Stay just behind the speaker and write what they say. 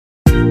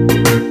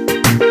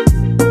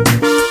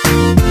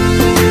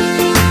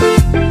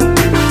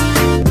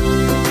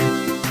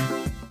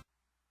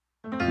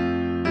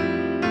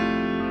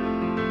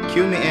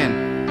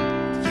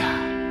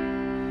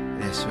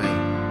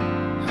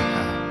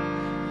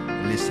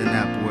Listen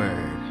up,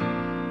 word.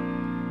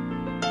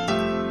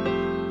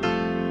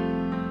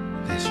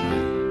 That's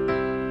right.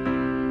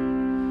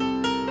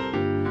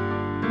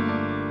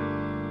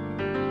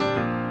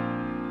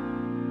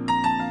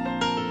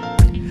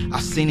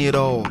 I've seen it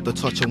all, the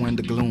torture and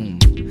the gloom.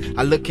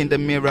 I look in the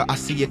mirror, I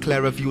see a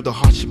clearer view. The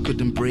hardship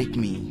couldn't break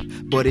me,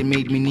 but it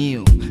made me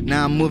kneel.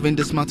 Now I'm moving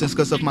these mountains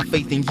cause of my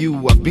faith in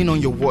you. I've been on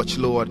your watch,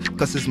 Lord,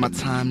 cause it's my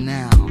time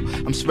now.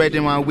 I'm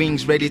spreading my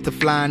wings, ready to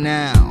fly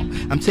now.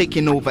 I'm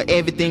taking over,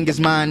 everything is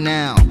mine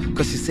now.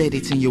 Cause you said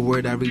it in your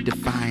word, I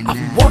redefine now.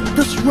 I've walked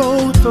this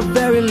road for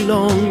very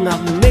long.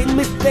 I've made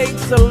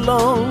mistakes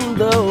along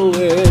the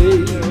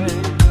way.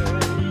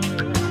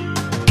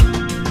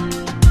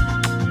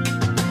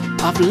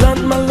 I've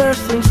learned my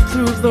lessons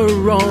through the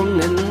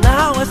wrong, and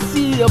now I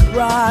see a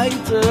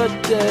brighter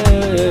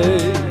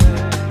day.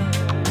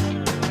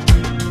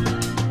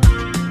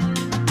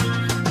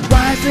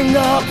 Rising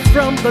up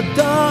from the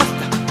dust,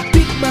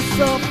 pick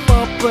myself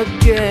up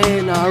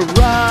again, I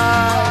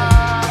rise.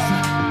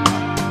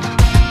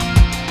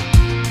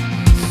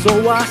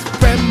 So I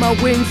spread my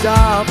wings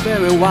out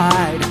very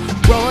wide,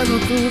 running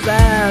through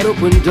that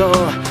open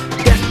door.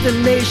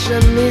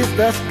 Destination is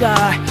the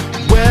sky,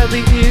 where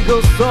the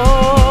eagles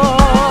soar.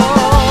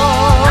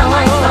 Now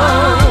my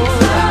time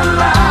to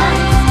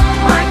rise,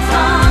 my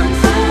time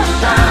to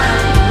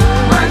shine,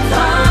 my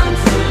time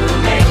to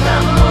make a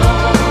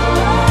move.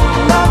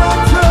 Now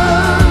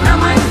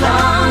my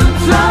time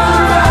to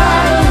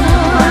rise,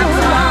 my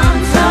time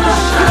to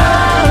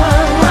shine,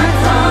 my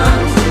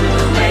time to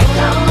make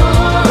a move.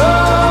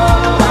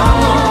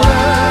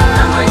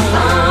 Now my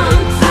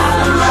time to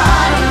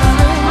rise,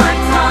 my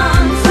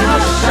time to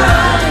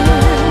shine,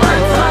 my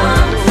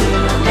time to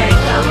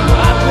make a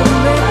move.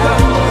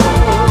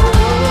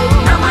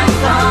 Now my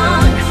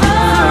time to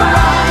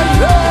rise,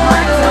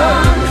 my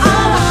time to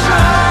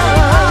shine,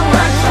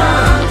 my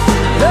time to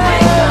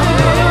make a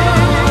move.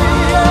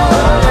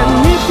 And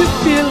if you're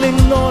feeling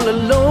all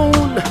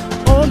alone,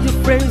 all your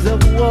friends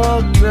have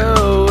walked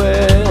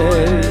away.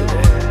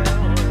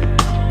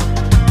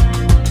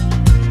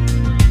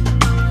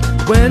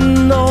 When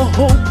no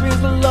hope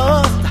is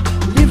lost,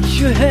 lift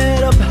your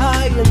head up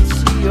high and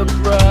see a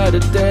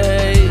brighter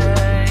day.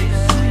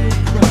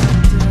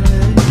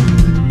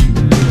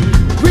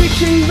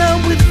 Reaching down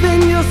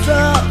within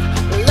yourself,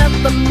 let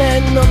the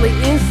man on the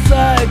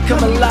inside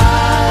come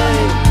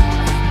alive.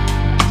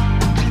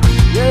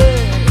 Yeah.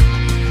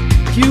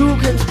 You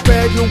can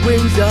spread your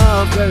wings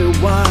out very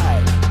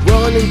wide,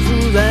 running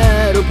through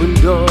that open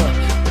door.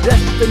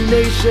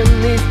 Destination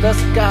is the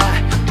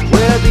sky,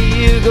 where the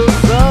eagles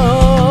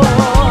soar.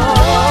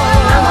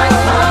 Now my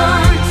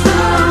time to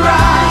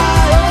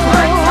rise,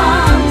 my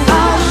time to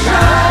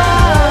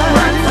shine,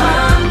 my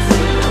time to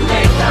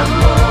make a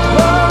move.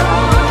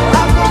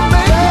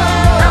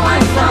 Now my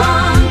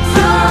time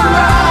to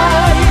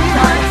rise,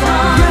 my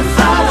time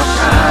to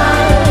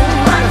shine,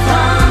 my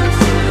time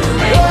to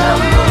make a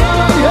move.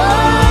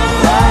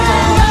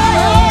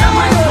 Now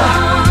my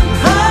time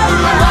to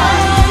rise,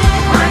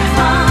 my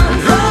time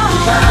to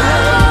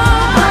shine,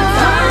 my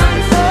time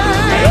to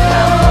make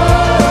a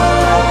move.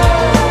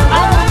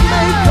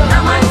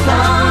 Now my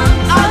time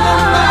to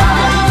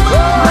rise,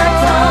 my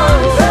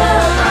time to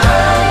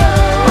shine,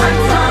 my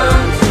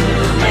time to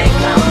make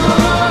a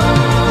move.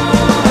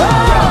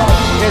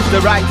 It's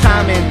the right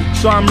timing,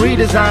 so I'm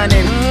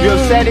redesigning. You've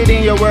said it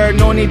in your word,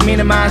 no need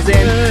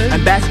minimizing.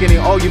 I'm basking in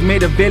all you've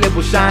made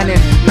available, shining.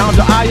 Now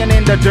the iron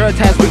in the dirt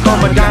has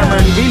become a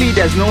diamond. Really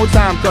there's no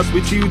time, cause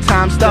with you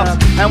time stops.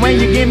 And when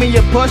you give me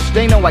a push,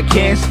 they know I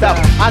can't stop.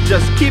 I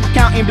just keep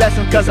counting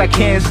blessings cause I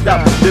can't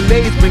stop.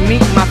 Delays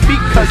beneath my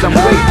feet cause I'm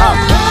way up.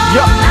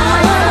 Yo.